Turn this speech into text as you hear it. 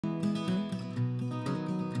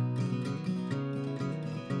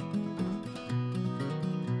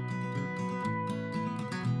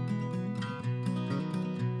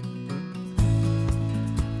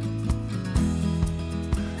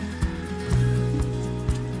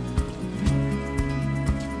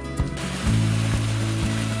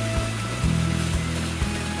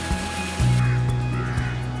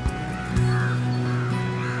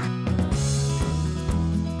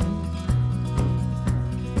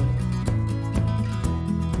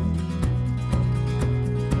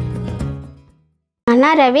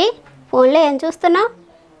నాన్న రవి, ఫోన్లో ఏం చూస్తున్నావు?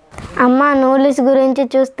 అమ్మ, నూడిల్స్ గురించి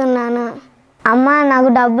చూస్తున్నాను. అమ్మ, నాకు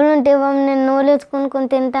డబ్బులు ఉంటే నేను నూడిల్స్ కొనుక్కొని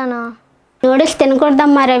తింటాను. నూడిల్స్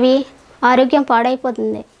తినకూడదమ్మా రవి, ఆరోగ్యం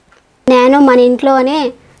పాడైపోతుంది. నేను మన ఇంట్లోనే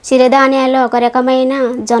సిరిధాన్యాల్లో ఒక రకమైన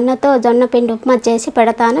జొన్నతో జొన్న పిండి ఉప్మా చేసి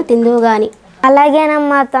పెడతాను, తిందువు గాని.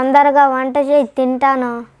 అలాగేనమ్మా, తొందరగా వంట చేసి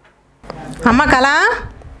తింటాను. అమ్మ కళా,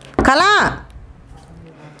 కళా,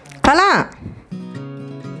 కళా,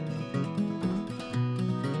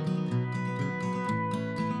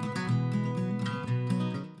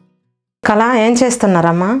 కళా, ఏం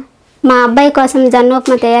చేస్తున్నారమ్మా? మా అబ్బాయి కోసం జొన్న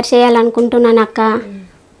ఉప్మా తయారు చేయాలనుకుంటున్నాను అక్క.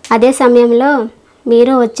 అదే సమయంలో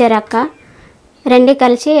మీరు వచ్చారక్క, రండి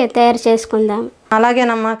కలిసి తయారు చేసుకుందాం.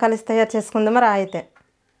 అలాగేనమ్మా, కలిసి తయారు చేసుకుందాం. రా అయితే.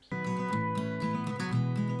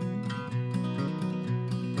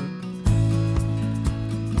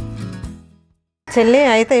 చెల్లి,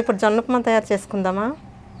 అయితే ఇప్పుడు జొన్న ఉప్మా తయారు చేసుకుందామా?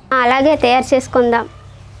 అలాగే తయారు చేసుకుందాం.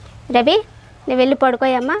 రవి, నువ్వు వెళ్ళి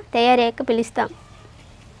పడుకోయమ్మా, తయారయ్యాక పిలుస్తాం.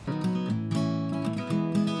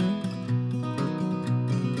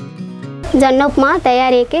 జొన్న ఉప్మా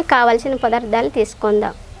తయారీకి కావలసిన పదార్థాలు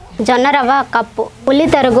తీసుకుందాం. జొన్న రవ్వ 1 కప్పు, ఉల్లి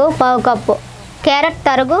తరుగు 1/2 కప్పు, క్యారెట్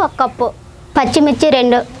తరుగు 1 కప్పు, పచ్చిమిర్చి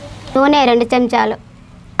 2, నూనె 2 చెంచాలు,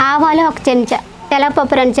 ఆవాలు 1 చెంచా,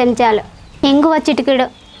 తెల్లపప్పు 2 చెంచాలు, ఇంగువ చిటికెడు,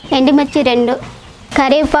 ఎండుమిర్చి 2,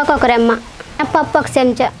 కరివేపాకు 1 రెమ్మ, పప్పు 1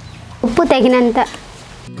 చెంచా, ఉప్పు తగినంత.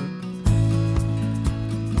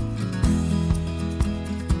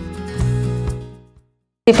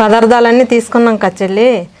 ఈ పదార్థాలన్నీ తీసుకున్నాం కదా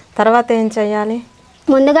చెల్లి, తర్వాత ఏం చేయాలి?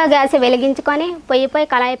 ముందుగా గ్యాస్ వెలిగించుకొని పొయ్యిపై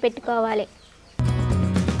కళాయి పెట్టుకోవాలి.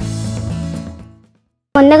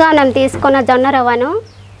 ముందుగా మనం తీసుకున్న జొన్న రవ్వను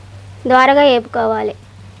ద్వారగా వేపుకోవాలి.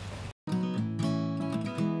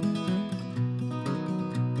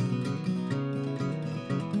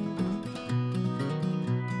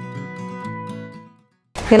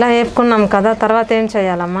 ఇలా వేపుకున్నాం కదా, తర్వాత ఏం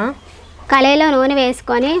చేయాలమ్మా? కళాయిలో నూనె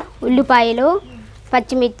వేసుకొని ఉల్లిపాయలు,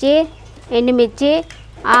 పచ్చిమిర్చి, ఎండుమిర్చి,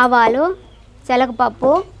 ఆవాలు, శనగపప్పు,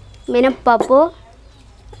 మినప్పప్పు,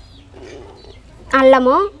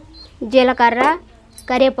 అల్లము, జీలకర్ర,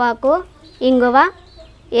 కరివేపాకు, ఇంగువ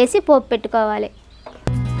వేసి పోపు పెట్టుకోవాలి.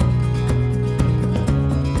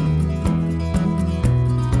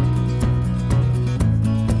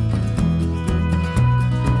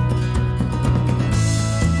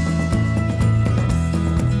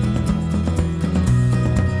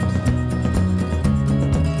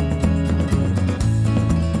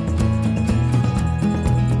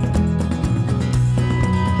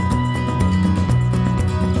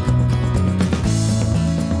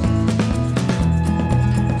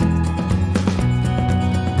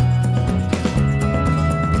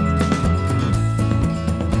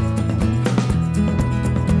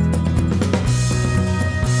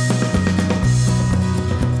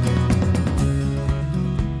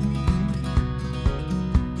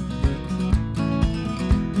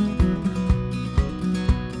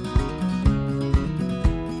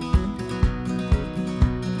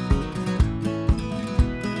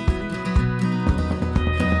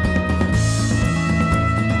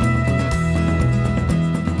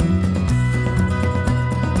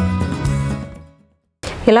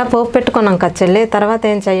 ఇలా పోపు పెట్టుకున్నాం కదా చెల్లి, తర్వాత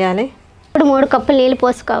ఏం చేయాలి? ఇప్పుడు 3 కప్పులు నీళ్ళు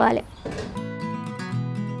పోసుకోవాలి.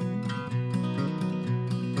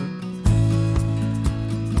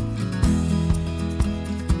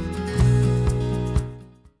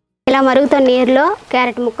 ఇలా మరుగుతున్న నీరులో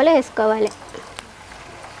క్యారెట్ ముక్కలు వేసుకోవాలి.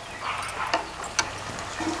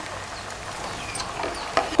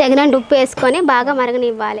 తగినంత ఉప్పు వేసుకొని బాగా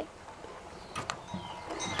మరగనివ్వాలి.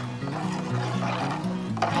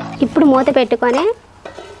 ఇప్పుడు మూత పెట్టుకొని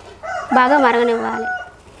బాగా మరగనివ్వాలి.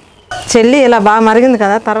 చెల్లి, ఇలా బాగా మరిగింది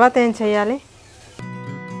కదా, తర్వాత ఏం చేయాలి?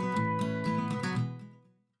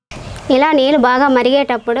 ఇలా నీళ్ళు బాగా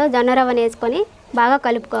మరిగేటప్పుడు జొన్న రవ్వను వేసుకొని బాగా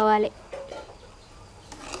కలుపుకోవాలి.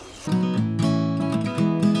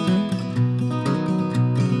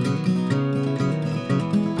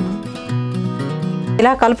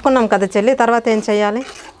 ఇలా కలుపుకున్నాం కదా చెల్లి, తర్వాత ఏం చేయాలి?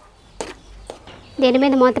 దీని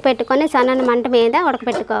మీద మూత పెట్టుకొని సన్నని మంట మీద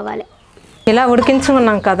ఉడకపెట్టుకోవాలి. ఇలా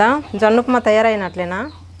ఉడికించుకున్నాం కదా, జొన్న ఉప్మా తయారైనట్లేనా?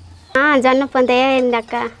 జొన్న ఉప్మా తయారైంది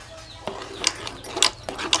అక్క.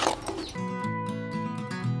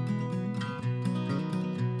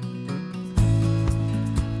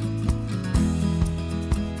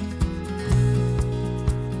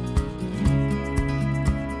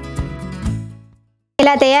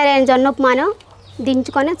 ఇలా తయారైన జొన్న ఉప్మాను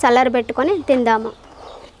దించుకొని చల్లారి పెట్టుకొని తిందాము.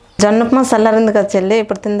 జొన్న ఉప్మా చల్లారింది కదా చెల్లి,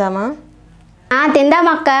 ఇప్పుడు తిందామా? తిందాం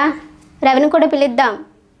అక్క. రవిని కూడా పిలుద్దాం.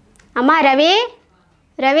 అమ్మా రవి,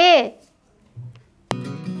 రవి.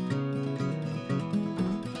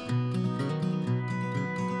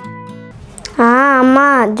 అమ్మ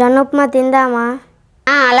జొన్న ఉప్మా తిందామా?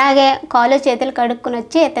 అలాగే కాలు చేతులు కడుక్కుని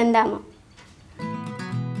వచ్చి తిందాము.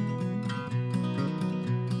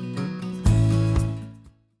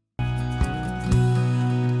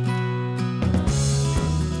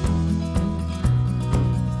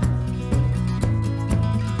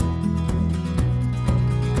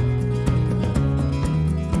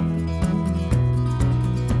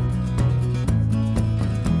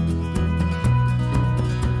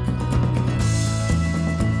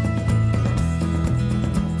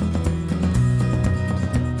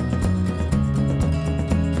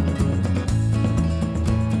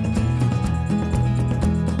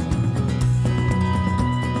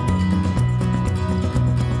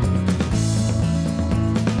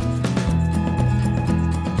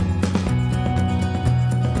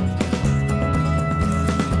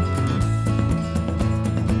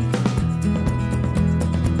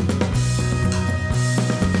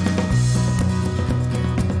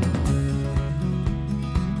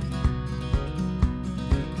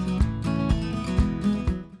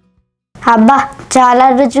 అబ్బా చాలా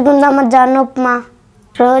రుచిగా ఉందమ్మా జొన్న ఉప్మా.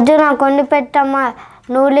 రోజు నాకు వండి పెట్టమ్మా,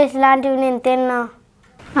 నూడిల్స్ లాంటివి నేను తిన్నా.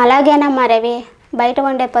 అలాగేనమ్మా రవి, బయట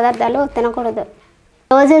వండే పదార్థాలు తినకూడదు.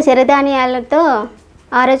 రోజు సిరిధాన్యాలతో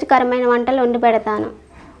ఆరోగ్యకరమైన వంటలు వండి పెడతాను.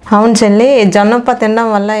 అవును చెల్లి, జొన్న ఉప్మా తినడం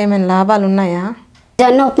వల్ల ఏమైనా లాభాలు ఉన్నాయా?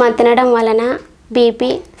 జొన్న ఉప్మా తినడం వలన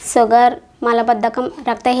బీపీ, షుగర్, మలబద్ధకం,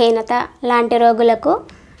 రక్తహీనత లాంటి రోగులకు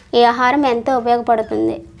ఈ ఆహారం ఎంతో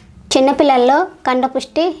ఉపయోగపడుతుంది. చిన్నపిల్లల్లో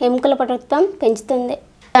కండపుష్టి, ఎముకల పటుత్వం పెంచుతుంది.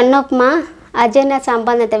 జొన్న ఉప్మా అజీర్ణ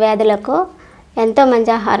సంబంధిత వ్యాధులకు ఎంతో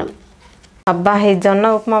మంచి ఆహారం. అబ్బా, ఈ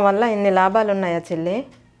జొన్న ఉప్మా వల్ల ఇన్ని లాభాలు ఉన్నాయా చెల్లి?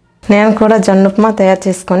 నేను కూడా జొన్న ఉప్మా తయారు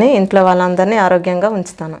చేసుకొని ఇంట్లో వాళ్ళందరినీ ఆరోగ్యంగా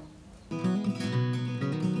ఉంచుతాను.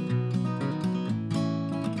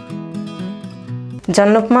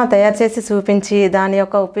 జొన్న ఉప్మా తయారు చేసి చూపించి దాని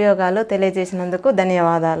యొక్క ఉపయోగాలు తెలియజేసినందుకు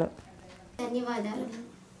ధన్యవాదాలు. ధన్యవాదాలు.